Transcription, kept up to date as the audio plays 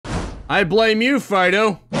I blame you,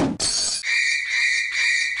 Fighto.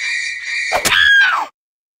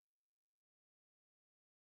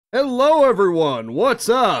 Hello everyone, what's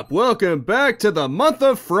up? Welcome back to the month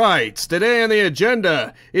of frights. Today on the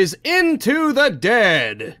agenda is Into the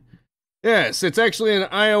Dead. Yes, it's actually an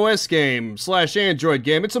iOS game / Android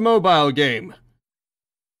game. It's a mobile game.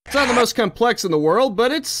 It's not the most complex in the world,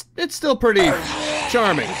 but it's still pretty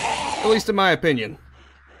charming, at least in my opinion.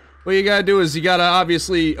 What you gotta do is you gotta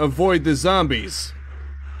obviously avoid the zombies.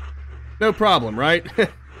 No problem, right?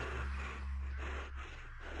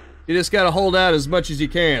 You just gotta hold out as much as you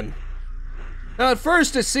can. Now at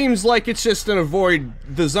first it seems like it's just an avoid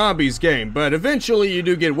the zombies game, but eventually you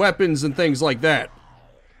do get weapons and things like that.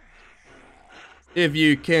 If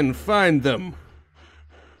you can find them.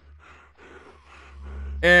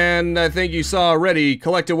 And I think you saw already,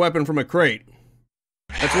 collect a weapon from a crate.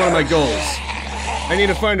 That's one of my goals. I need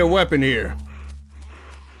to find a weapon here.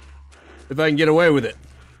 If I can get away with it.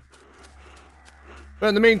 But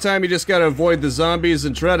in the meantime, you just gotta avoid the zombies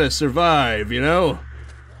and try to survive, you know?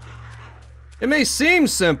 It may seem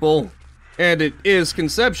simple, and it is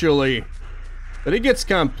conceptually, but it gets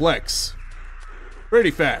complex.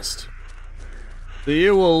 Pretty fast. So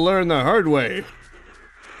you will learn the hard way.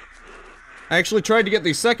 I actually tried to get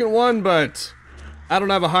the second one, but I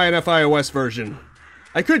don't have a high enough iOS version.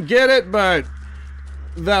 I could get it, but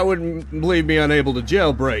that would leave me unable to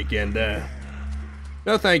jailbreak, and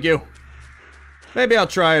no thank you. Maybe I'll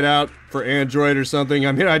try it out for Android or something.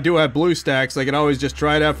 I mean, I do have BlueStacks. I can always just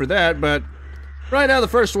try it out for that, but right now the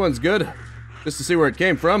first one's good. Just to see where it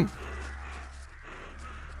came from.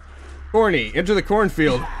 Corny, enter the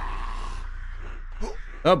cornfield.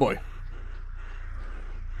 Oh boy.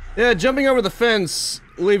 Yeah, jumping over the fence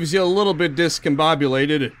leaves you a little bit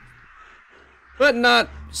discombobulated. But not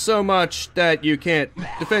so much that you can't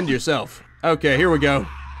defend yourself. Okay, here we go.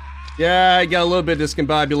 Yeah, I got a little bit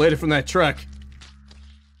discombobulated from that truck.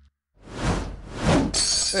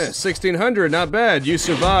 1600, not bad. You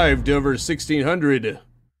survived over 1600.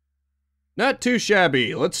 Not too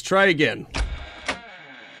shabby. Let's try again.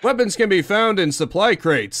 Weapons can be found in supply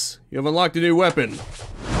crates. You have unlocked a new weapon.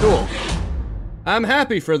 Cool. I'm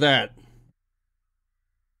happy for that.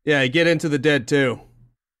 Yeah, get into the dead too.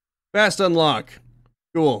 Fast unlock.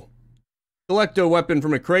 Cool. Select a weapon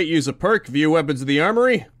from a crate, use a perk, view weapons in the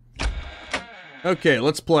armory. Okay,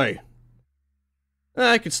 let's play.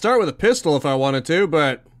 I could start with a pistol if I wanted to,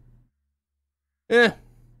 but...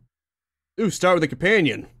 Ooh, start with a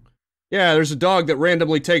companion. Yeah, there's a dog that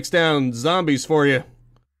randomly takes down zombies for you.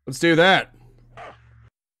 Let's do that.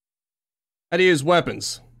 How to use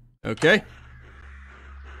weapons. Okay.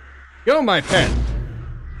 Go, my pet.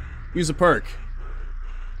 Use a perk.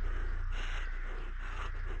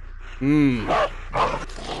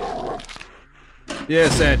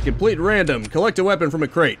 Yes, at complete random. Collect a weapon from a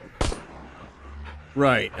crate.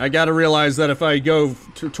 Right, I gotta realize that if I go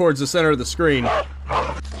towards the center of the screen.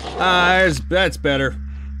 That's better.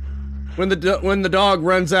 When the dog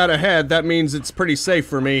runs out ahead, that means it's pretty safe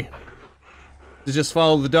for me to just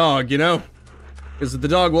follow the dog, you know? Because the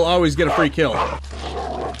dog will always get a free kill.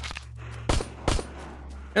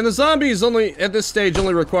 And the zombies at this stage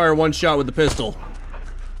only require one shot with the pistol.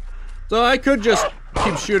 So I could just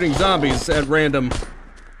keep shooting zombies at random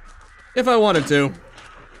if I wanted to.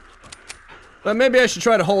 But maybe I should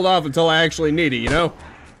try to hold off until I actually need it, you know?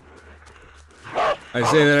 I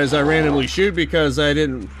say that as I randomly shoot because I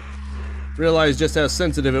didn't realize just how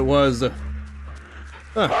sensitive it was. There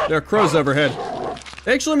are crows overhead.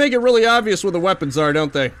 They actually make it really obvious where the weapons are,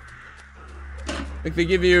 don't they? I think they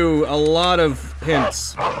give you a lot of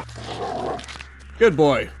hints. Good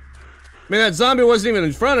boy. I mean, that zombie wasn't even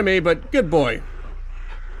in front of me, but good boy.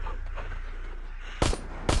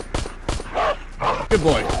 Good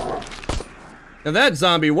boy. Now that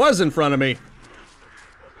zombie was in front of me.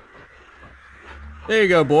 There you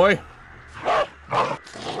go, boy.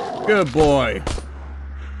 Good boy.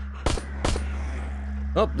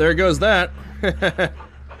 Oh, there goes that.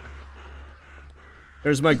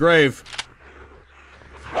 There's my grave.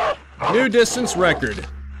 New distance record.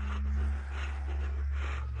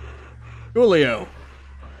 Coolio.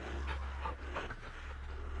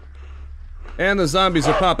 And the zombies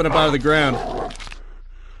are popping up out of the ground.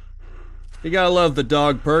 You gotta love the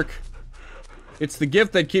dog perk. It's the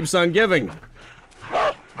gift that keeps on giving.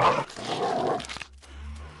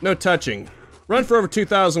 No touching. Run for over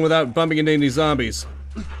 2,000 without bumping into any zombies.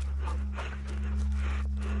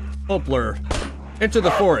 Poplar. Enter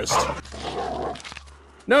the forest.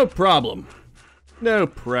 No problem. No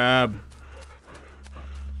prob.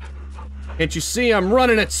 Can't you see I'm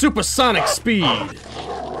running at supersonic speed?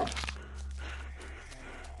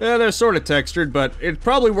 Yeah, they're sort of textured, but it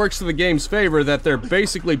probably works to the game's favor that they're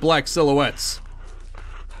basically black silhouettes.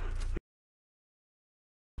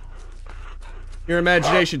 Your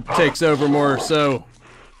imagination takes over more, so...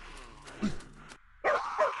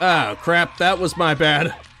 Oh, crap, that was my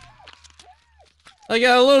bad. I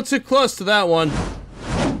got a little too close to that one.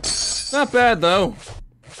 Not bad, though.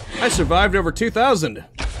 I survived over 2,000.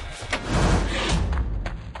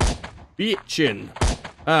 Bitchin'.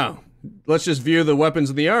 Oh, let's just view the weapons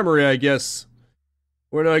in the armory, I guess.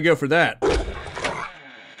 Where do I go for that?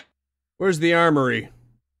 Where's the armory?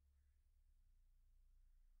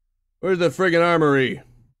 Where's the friggin' armory?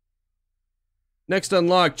 Next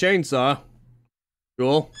unlock, chainsaw.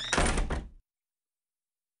 Cool.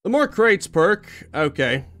 The more crates perk.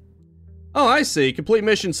 Okay. Oh, I see. Complete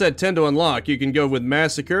mission said 10 to unlock. You can go with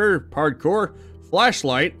massacre, hardcore,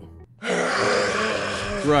 flashlight.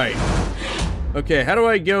 Right. Okay, how do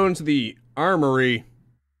I go into the armory?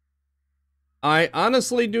 I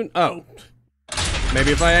honestly do... Oh.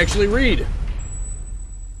 Maybe if I actually read.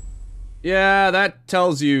 Yeah, that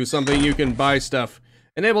tells you something. You can buy stuff.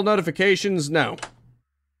 Enable notifications? No.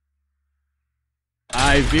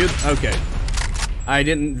 I viewed... Okay. I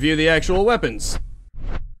didn't view the actual weapons.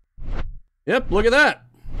 Yep, look at that.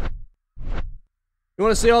 You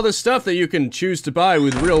want to see all this stuff that you can choose to buy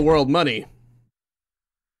with real-world money.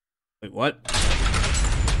 Wait, what?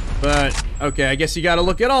 But, okay, I guess you gotta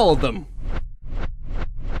look at all of them.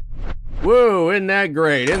 Whoa, isn't that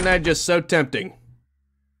great? Isn't that just so tempting?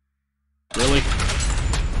 Really?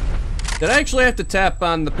 Did I actually have to tap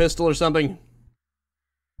on the pistol or something?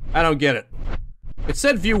 I don't get it. It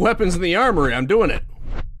said view weapons in the armory. I'm doing it.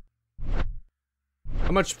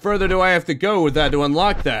 How much further do I have to go with that to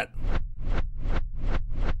unlock that?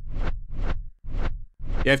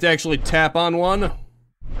 You have to actually tap on one?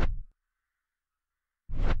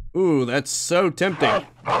 Ooh, that's so tempting.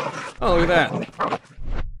 Oh, look at that.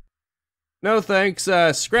 No thanks,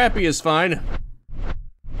 Scrappy is fine.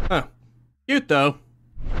 Huh. Cute, though.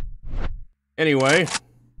 Anyway.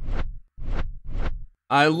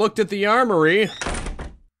 I looked at the armory.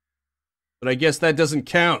 But I guess that doesn't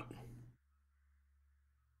count.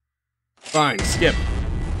 Fine, skip.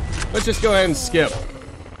 Let's just go ahead and skip.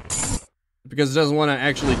 Because it doesn't want to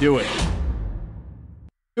actually do it.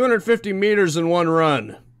 250 meters in one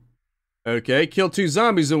run. Okay, kill 2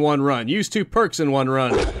 zombies in one run. Use 2 perks in one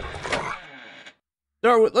run.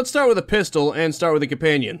 Let's start with a pistol and start with a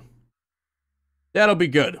companion. That'll be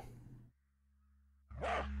good.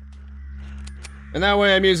 And that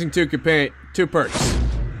way I'm using 2 perks.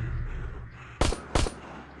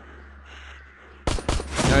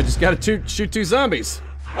 Now I just gotta shoot 2 zombies.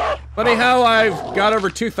 Funny how I've got over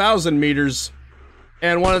 2,000 meters,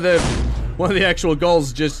 and one of the actual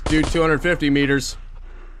goals just do 250 meters.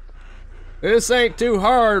 This ain't too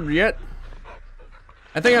hard yet.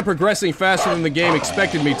 I think I'm progressing faster than the game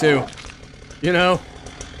expected me to. You know?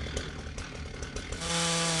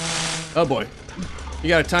 Oh boy. You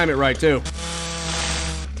gotta time it right too.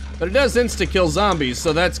 But it does insta-kill zombies,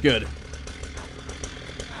 so that's good.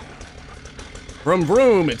 Vroom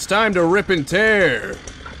vroom, it's time to rip and tear.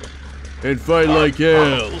 And fight like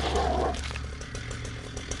hell.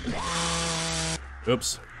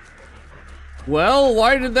 Oops. Well,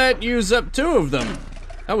 why did that use up 2 of them?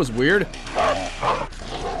 That was weird.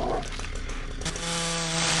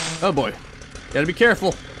 Oh boy. Gotta be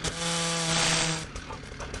careful.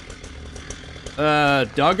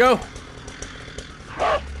 Doggo?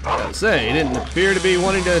 Gotta say, he didn't appear to be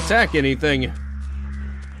wanting to attack anything.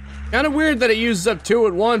 Kinda weird that it uses up 2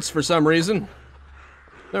 at once for some reason.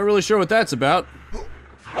 Not really sure what that's about.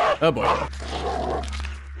 Oh boy.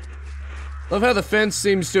 Love how the fence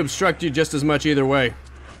seems to obstruct you just as much either way.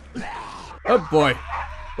 Oh boy.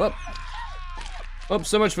 Well,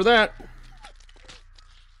 so much for that.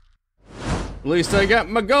 At least I got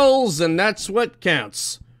my goals, and that's what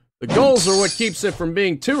counts. The goals are what keeps it from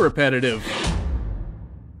being too repetitive.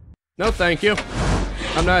 No thank you.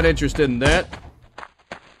 I'm not interested in that.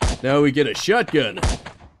 Now we get a shotgun.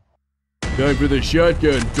 Time for the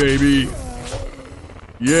shotgun, baby.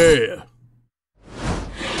 Yeah.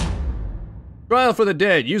 Trial for the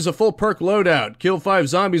dead. Use a full perk loadout. Kill 5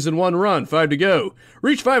 zombies in one run. 5 to go.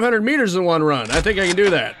 Reach 500 meters in one run. I think I can do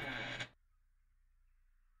that.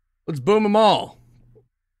 Let's boom them all.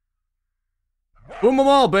 Boom them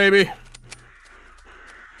all, baby.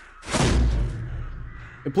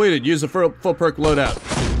 Completed. Use a full perk loadout.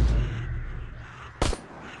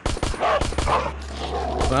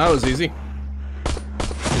 Well, that was easy.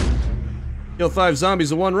 Kill 5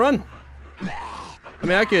 zombies in one run? I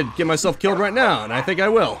mean, I could get myself killed right now, and I think I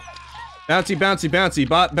will. Bouncy, bouncy, bouncy.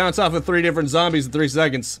 Bounce off of 3 different zombies in 3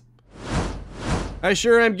 seconds. I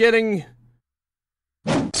sure am getting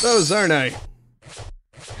those, aren't I?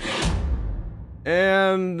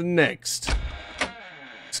 And next.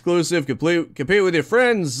 Exclusive, compete with your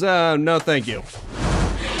friends. No thank you.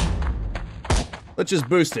 Let's just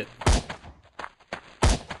boost it.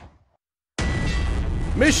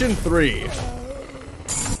 Mission 3.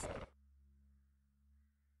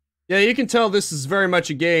 Yeah, you can tell this is very much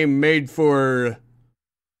a game made for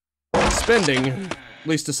spending, at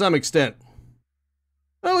least to some extent.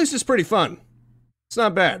 Well, at least it's pretty fun. It's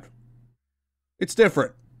not bad. It's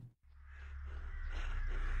different.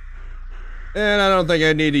 And I don't think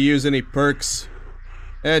I need to use any perks.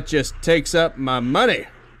 It just takes up my money.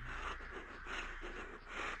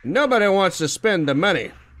 Nobody wants to spend the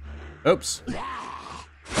money. Oops.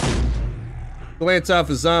 Glance off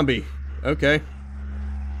a zombie. Okay.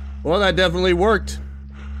 Well, that definitely worked.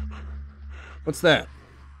 What's that?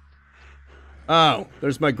 Oh,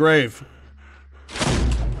 there's my grave.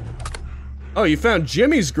 Oh, you found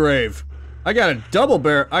Jimmy's grave. I got a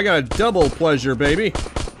double pleasure, baby.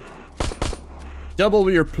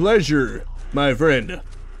 Double your pleasure, my friend.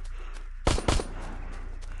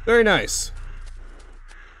 Very nice.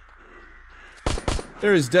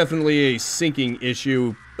 There is definitely a sinking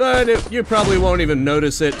issue, but you probably won't even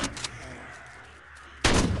notice it.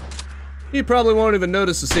 You probably won't even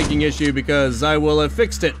notice the sinking issue because I will have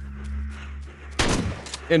fixed it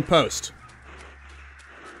in post.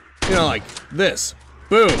 You know, like this.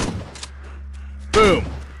 Boom. Boom.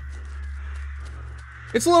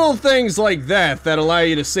 It's little things like that that allow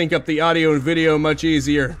you to sync up the audio and video much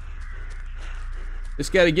easier.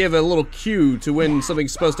 Just gotta give a little cue to when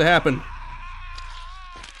something's supposed to happen.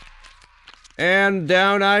 And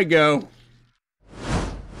down I go.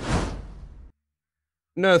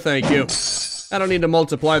 No thank you. I don't need to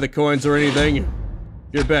multiply the coins or anything.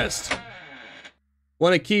 Your best.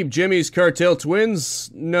 Want to keep Jimmy's cartel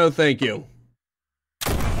twins? No thank you.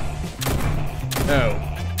 Oh.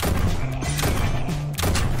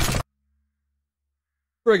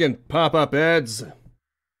 Friggin' pop-up ads.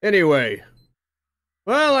 Anyway.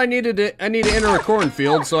 Well, I need to enter a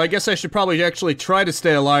cornfield, so I guess I should probably actually try to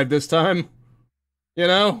stay alive this time. You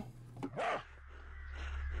know?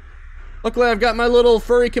 Luckily, I've got my little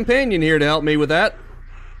furry companion here to help me with that.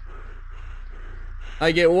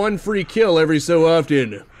 I get 1 free kill every so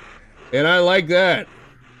often. And I like that.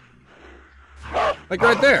 Like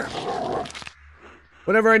right there.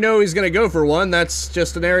 Whenever I know he's gonna go for one, that's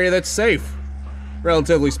just an area that's safe.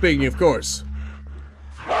 Relatively speaking, of course.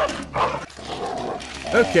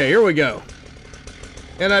 Okay, here we go.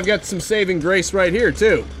 And I've got some saving grace right here,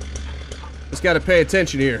 too. Just gotta pay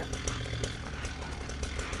attention here.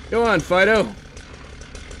 Go on, Fighto.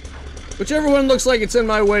 Whichever one looks like it's in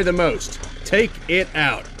my way the most. Take it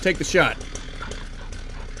out. Take the shot.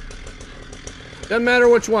 Doesn't matter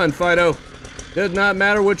which one, Fighto. Does not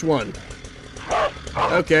matter which one.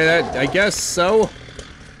 Okay, I guess so.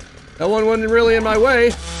 That one wasn't really in my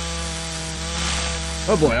way.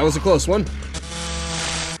 Oh boy, that was a close one.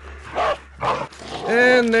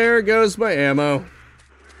 And there goes my ammo.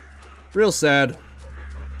 Real sad.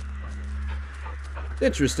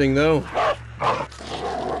 Interesting, though.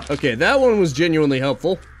 Okay, that one was genuinely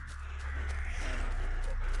helpful.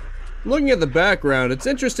 Looking at the background, it's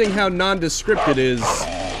interesting how nondescript it is.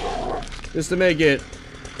 Just to make it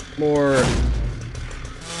more...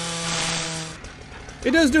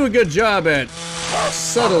 It does do a good job at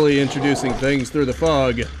subtly introducing things through the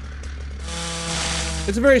fog.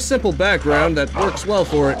 It's a very simple background that works well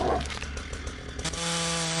for it.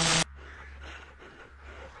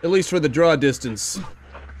 At least for the draw distance.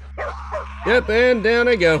 Yep, and down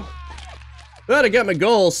I go. But I got my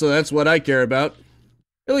goal, so that's what I care about.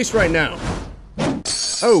 At least right now.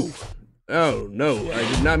 Oh. Oh, no,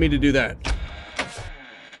 I did not mean to do that.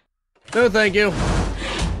 No, thank you.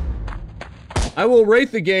 I will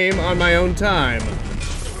rate the game on my own time.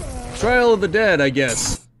 Trial of the Dead, I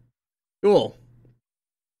guess. Cool.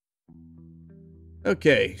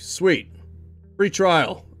 Okay, sweet. Free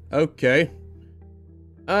trial. Okay.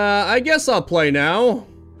 I guess I'll play now.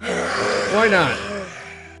 Why not?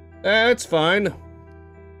 That's fine.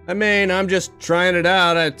 I mean, I'm just trying it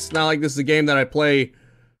out. It's not like this is a game that I play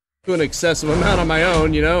to an excessive amount on my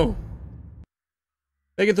own, you know?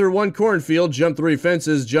 Make it through 1 cornfield, jump 3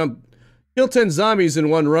 fences, kill 10 zombies in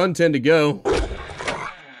 1 run, 10 to go.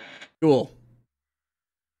 Cool.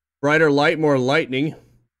 Brighter light, more lightning.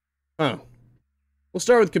 Huh. We'll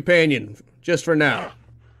start with companion, just for now.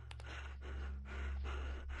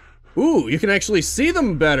 Ooh, you can actually see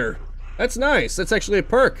them better. That's nice. That's actually a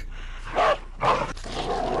perk.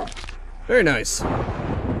 Very nice.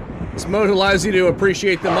 This mode allows you to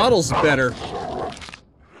appreciate the models better.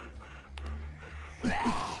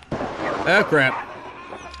 Oh, crap.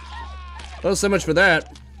 Well, so much for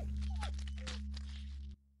that.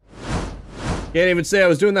 Can't even say I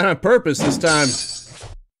was doing that on purpose this time.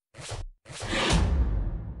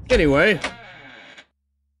 Anyway.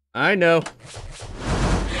 I know.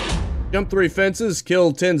 Jump 3 fences,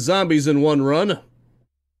 kill 10 zombies in one run.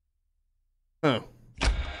 Huh.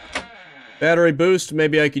 Battery boost,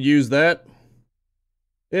 maybe I could use that.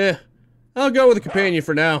 Yeah, I'll go with a companion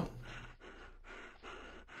for now.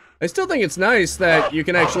 I still think it's nice that you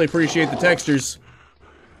can actually appreciate the textures.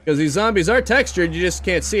 Because these zombies are textured, you just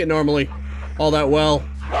can't see it normally all that well.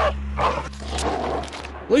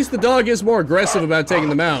 At least the dog is more aggressive about taking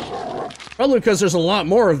them out. Probably because there's a lot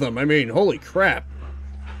more of them. I mean, holy crap.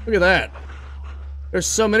 Look at that. There's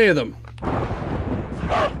so many of them.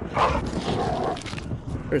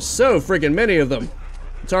 There's so freaking many of them.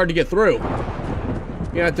 It's hard to get through.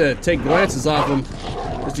 You have to take glances off them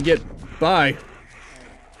just to get by.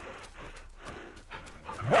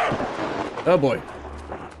 Oh boy.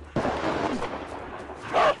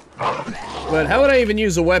 But how would I even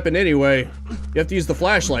use a weapon anyway? You have to use the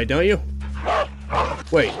flashlight, don't you?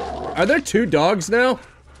 Wait, are there 2 dogs now?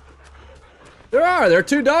 There are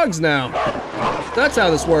 2 dogs now. That's how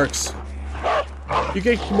this works. You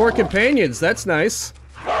get more companions, that's nice.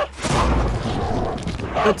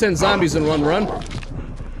 Kill 10 zombies in one run.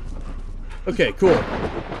 Okay, cool.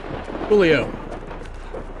 Coolio.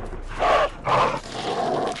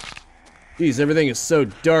 Geez, everything is so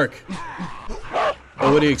dark.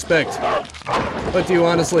 Well, what do you expect? What do you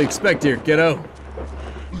honestly expect here, kiddo?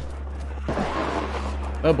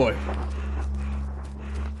 Oh boy.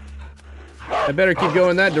 I better keep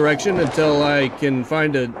going that direction until I can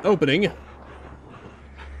find an opening.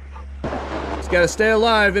 Just gotta stay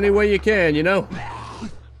alive any way you can, you know?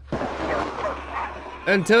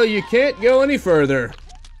 Until you can't go any further.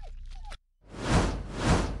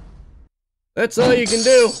 That's all you can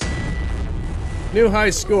do. New high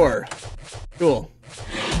score. Cool.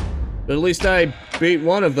 But at least I beat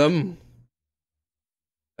one of them.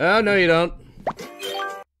 Oh, no you don't.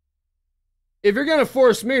 If you're gonna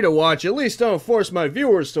force me to watch, at least don't force my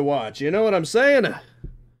viewers to watch, you know what I'm saying?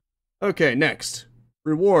 Okay, next.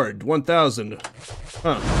 Reward, 1,000.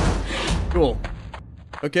 Huh. Cool.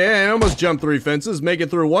 Okay, I almost jumped 3 fences, make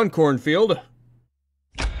it through 1 cornfield.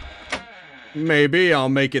 Maybe I'll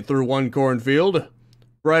make it through 1 cornfield.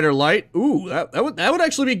 Brighter light. Ooh, that would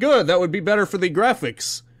actually be good. That would be better for the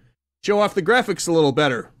graphics. Show off the graphics a little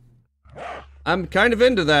better. I'm kind of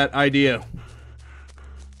into that idea.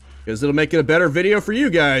 Because it'll make it a better video for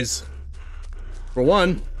you guys. For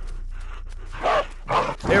one.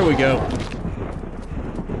 There we go.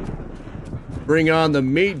 Bring on the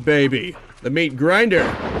meat, baby. The meat grinder.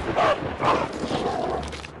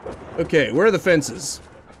 Okay, where are the fences?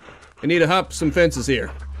 I need to hop some fences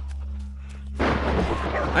here.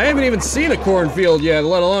 I haven't even seen a cornfield yet,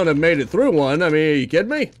 let alone have made it through one. I mean, are you kidding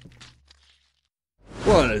me?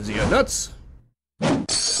 What, is he nuts?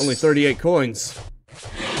 Only 38 coins.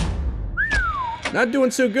 Not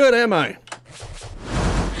doing so good, am I?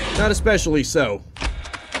 Not especially so.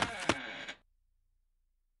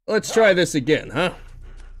 Let's try this again, huh?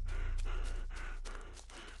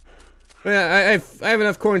 Yeah, I have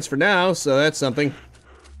enough coins for now, so that's something.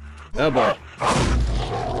 Oh boy.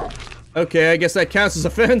 Okay, I guess that counts as a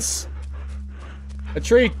fence. A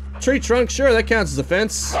tree trunk, sure, that counts as a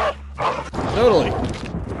fence. Totally.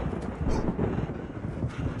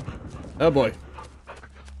 Oh boy.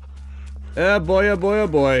 Oh boy, oh boy, oh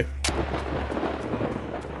boy.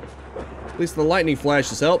 At least the lightning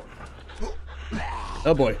flashes help.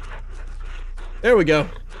 Oh boy. There we go.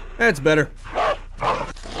 That's better.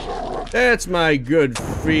 That's my good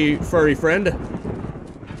furry friend.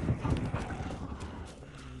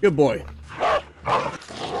 Good boy.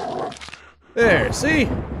 There, see?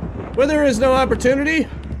 Where there is no opportunity,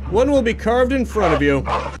 one will be carved in front of you.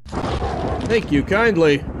 Thank you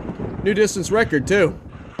kindly. New distance record, too.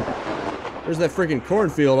 There's that freaking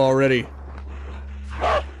cornfield already.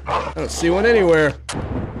 I don't see one anywhere.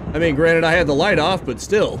 I mean, granted, I had the light off, but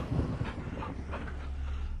still.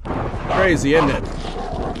 Crazy, isn't it?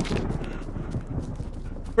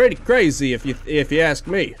 Pretty crazy, if you ask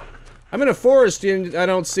me. I'm in a forest and I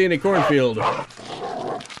don't see any cornfield.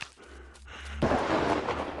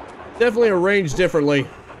 Definitely arranged differently.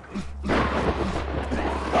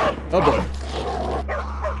 Oh boy.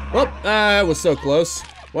 Well, that was so close,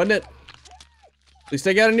 wasn't it? At least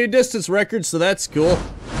I got a new distance record, so that's cool.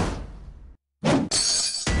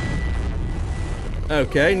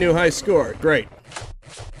 Okay, new high score. Great.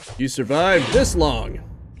 You survived this long.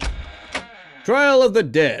 Trial of the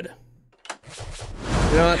Dead.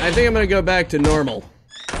 You know what? I think I'm gonna go back to normal.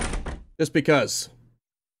 Just because.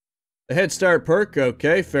 The Head Start perk,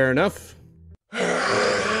 okay, fair enough.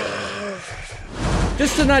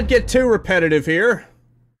 Just to not get too repetitive here,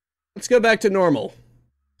 let's go back to normal.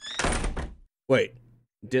 Wait,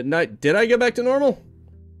 did I go back to normal?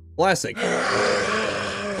 Classic.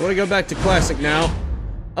 I want to go back to classic now.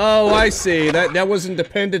 Oh, I see. That wasn't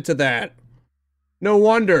dependent to that. No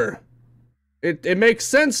wonder. It makes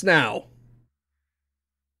sense now.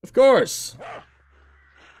 Of course.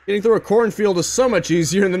 Getting through a cornfield is so much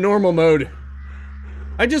easier in the normal mode.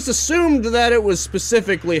 I just assumed that it was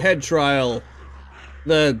specifically head trial.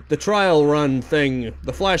 The trial run thing,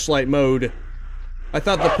 the flashlight mode. I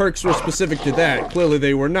thought the perks were specific to that. Clearly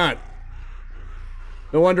they were not.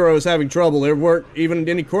 No wonder I was having trouble. There weren't even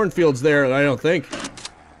any cornfields there, I don't think.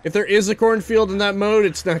 If there is a cornfield in that mode,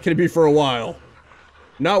 it's not going to be for a while.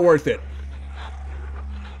 Not worth it.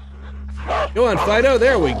 Go on, Fighto.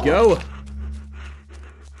 There we go.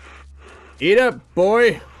 Eat up,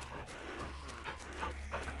 boy.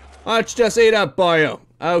 Let's just eat up, boyo.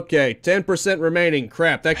 Okay, 10% remaining.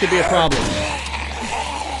 Crap, that could be a problem.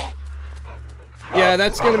 Yeah,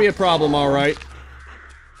 that's gonna be a problem, alright.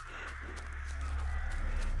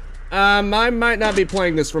 I might not be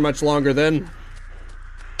playing this for much longer then.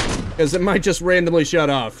 Because it might just randomly shut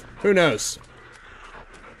off. Who knows?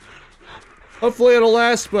 Hopefully it'll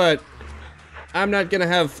last, but I'm not gonna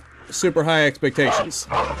have super high expectations.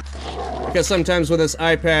 Because sometimes when this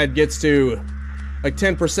iPad gets to like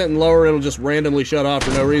 10% and lower, it'll just randomly shut off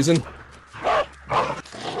for no reason.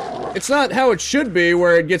 It's not how it should be,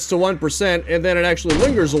 where it gets to 1% and then it actually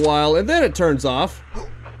lingers a while and then it turns off.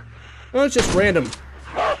 No, it's just random.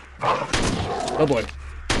 Oh boy.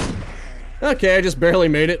 Okay, I just barely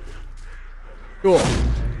made it. Cool.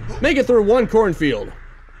 Make it through one cornfield.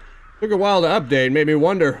 Took a while to update, made me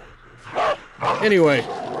wonder. Anyway.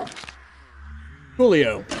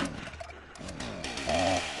 Coolio.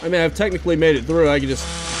 I mean, I've technically made it through. I can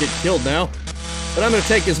just get killed now. But I'm gonna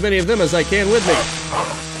take as many of them as I can with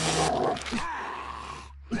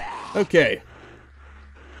me. Okay.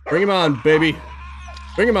 Bring him on, baby.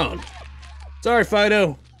 Bring him on. Sorry,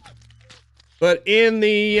 Fighto. But in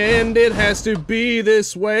the end, it has to be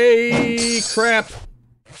this way. Crap.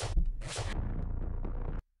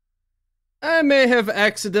 I may have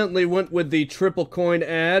accidentally went with the triple coin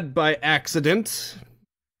ad by accident.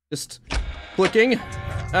 Just clicking.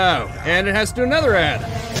 Oh, and it has to do another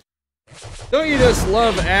ad. Don't you just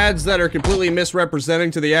love ads that are completely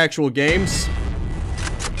misrepresenting to the actual games?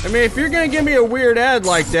 I mean, if you're gonna give me a weird ad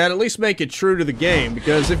like that, at least make it true to the game,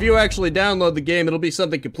 because if you actually download the game, it'll be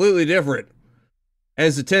something completely different.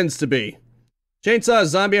 As it tends to be. Chainsaw a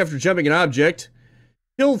zombie after jumping an object.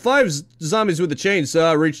 Kill 5 zombies with a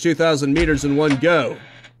chainsaw, reach 2,000 meters in one go.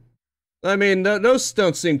 I mean, those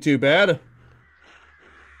don't seem too bad.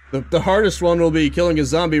 The hardest one will be killing a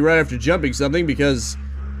zombie right after jumping something, because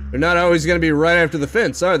they're not always going to be right after the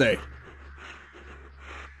fence, are they?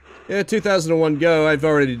 Yeah, 2001 go, I've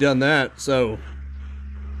already done that, so...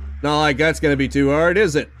 Not like that's going to be too hard,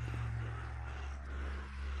 is it?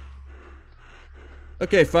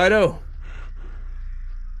 Okay, Fighto.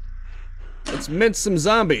 Let's mince some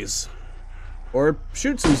zombies. Or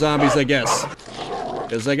shoot some zombies, I guess.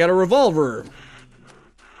 Because I got a revolver.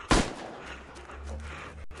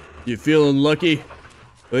 You feeling lucky?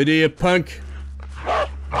 What do you, punk?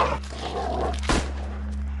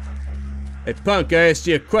 Hey, punk, I asked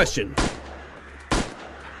you a question.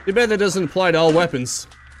 Too bad that doesn't apply to all weapons.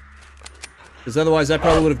 Because otherwise I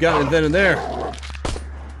probably would have gotten it then and there.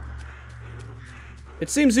 It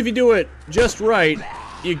seems if you do it just right,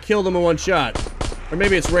 you kill them in one shot. Or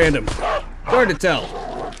maybe it's random. It's hard to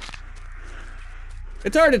tell.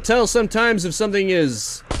 It's hard to tell sometimes if something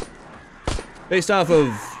is based off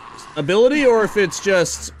of ability or if it's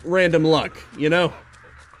just random luck, you know?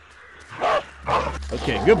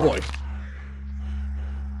 Okay, good boy.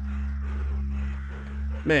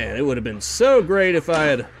 Man, it would have been so great if I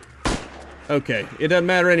had... Okay, it doesn't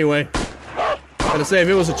matter anyway. Gotta say, if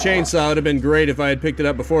it was a chainsaw, it would have been great if I had picked it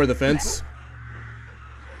up before the fence.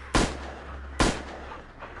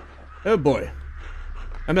 Oh boy.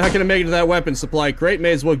 I'm not gonna make it to that weapon supply crate.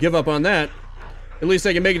 May as well give up on that. At least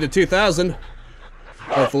I can make it to 2,000.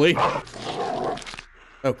 Hopefully.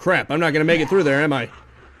 Oh crap, I'm not gonna make it through there, am I?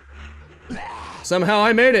 Somehow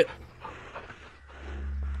I made it.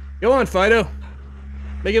 Go on, Fighto.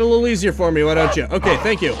 Make it a little easier for me, why don't you? Okay,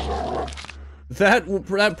 thank you.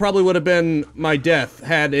 That probably would have been my death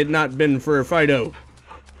had it not been for Fighto.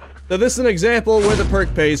 So this is an example where the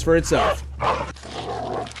perk pays for itself.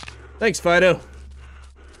 Thanks, Fighto.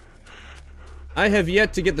 I have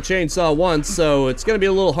yet to get the chainsaw once, so it's gonna be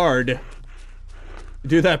a little hard to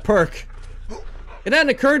do that perk. It hadn't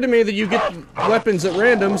occurred to me that you get weapons at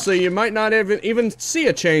random, so you might not even see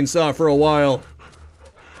a chainsaw for a while.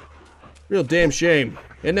 Real damn shame,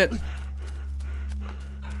 isn't it?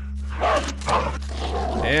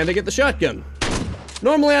 And I get the shotgun.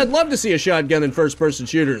 Normally, I'd love to see a shotgun in first-person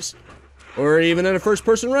shooters. Or even in a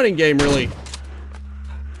first-person running game, really.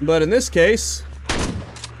 But in this case,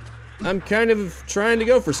 I'm kind of trying to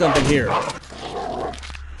go for something here.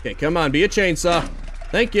 Okay, come on, be a chainsaw.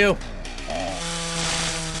 Thank you.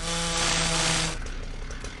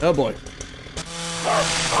 Oh boy.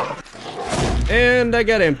 And I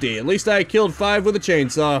got empty. At least I killed 5 with a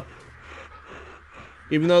chainsaw.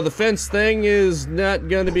 Even though the fence thing is not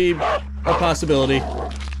going to be a possibility.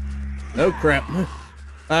 Oh crap.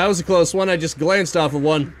 That was a close one. I just glanced off of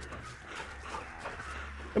one.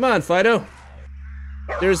 Come on, Fighto.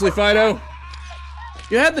 Seriously, Fighto?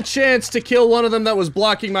 You had the chance to kill one of them that was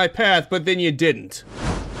blocking my path, but then you didn't.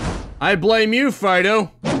 I blame you, Fighto.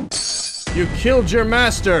 You killed your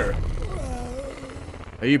master.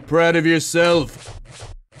 Are you proud of yourself?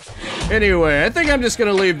 Anyway, I think I'm just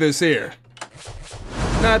gonna leave this here.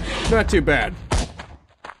 Not too bad.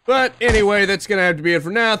 But anyway, that's gonna have to be it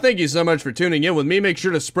for now. Thank you so much for tuning in with me. Make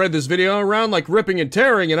sure to spread this video around like ripping and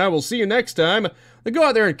tearing, and I will see you next time. Go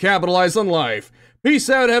out there and capitalize on life. Peace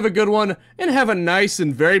out, have a good one, and have a nice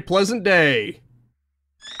and very pleasant day.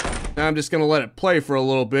 Now I'm just gonna let it play for a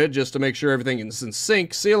little bit just to make sure everything is in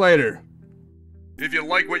sync. See you later. If you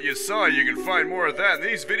like what you saw, you can find more of that in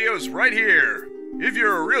these videos right here. If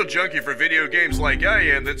you're a real junkie for video games like I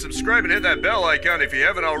am, then subscribe and hit that bell icon if you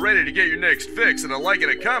haven't already to get your next fix, and a like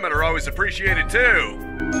and a comment are always appreciated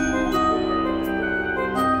too.